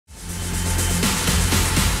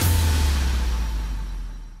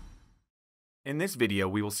In this video,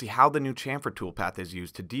 we will see how the new chamfer toolpath is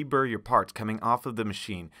used to deburr your parts coming off of the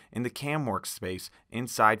machine in the CAM workspace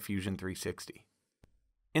inside Fusion 360.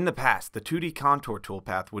 In the past, the 2D contour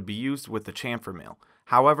toolpath would be used with the chamfer mill.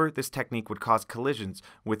 However, this technique would cause collisions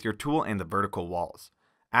with your tool and the vertical walls.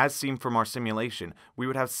 As seen from our simulation, we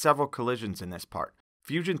would have several collisions in this part.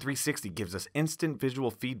 Fusion 360 gives us instant visual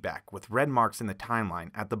feedback with red marks in the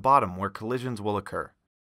timeline at the bottom where collisions will occur.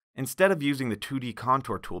 Instead of using the 2D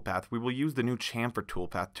contour toolpath, we will use the new chamfer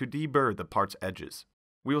toolpath to deburr the part's edges.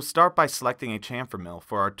 We will start by selecting a chamfer mill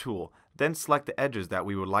for our tool, then select the edges that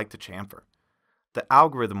we would like to chamfer. The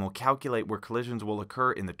algorithm will calculate where collisions will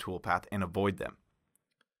occur in the toolpath and avoid them.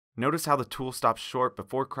 Notice how the tool stops short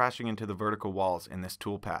before crashing into the vertical walls in this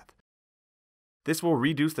toolpath. This will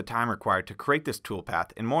reduce the time required to create this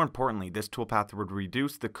toolpath, and more importantly, this toolpath would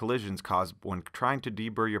reduce the collisions caused when trying to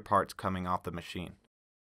deburr your parts coming off the machine.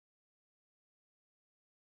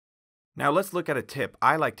 Now let's look at a tip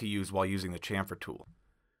I like to use while using the chamfer tool.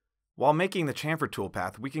 While making the chamfer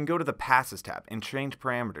toolpath, we can go to the Passes tab and change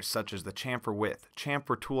parameters such as the chamfer width,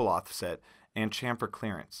 chamfer tool offset, and chamfer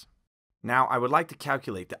clearance. Now I would like to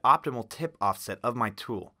calculate the optimal tip offset of my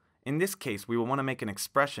tool. In this case, we will want to make an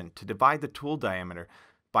expression to divide the tool diameter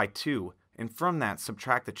by 2, and from that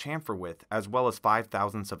subtract the chamfer width as well as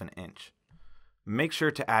 5/1000ths of an inch. Make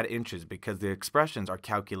sure to add inches because the expressions are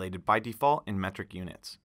calculated by default in metric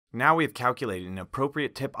units. Now we have calculated an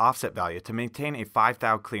appropriate tip offset value to maintain a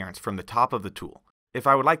 5/1000 clearance from the top of the tool. If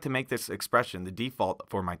I would like to make this expression the default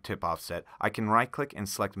for my tip offset, I can right-click and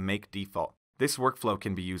select Make Default. This workflow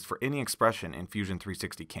can be used for any expression in Fusion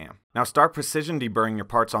 360 CAM. Now start precision deburring your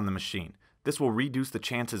parts on the machine. This will reduce the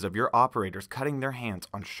chances of your operators cutting their hands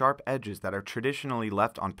on sharp edges that are traditionally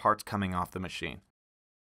left on parts coming off the machine.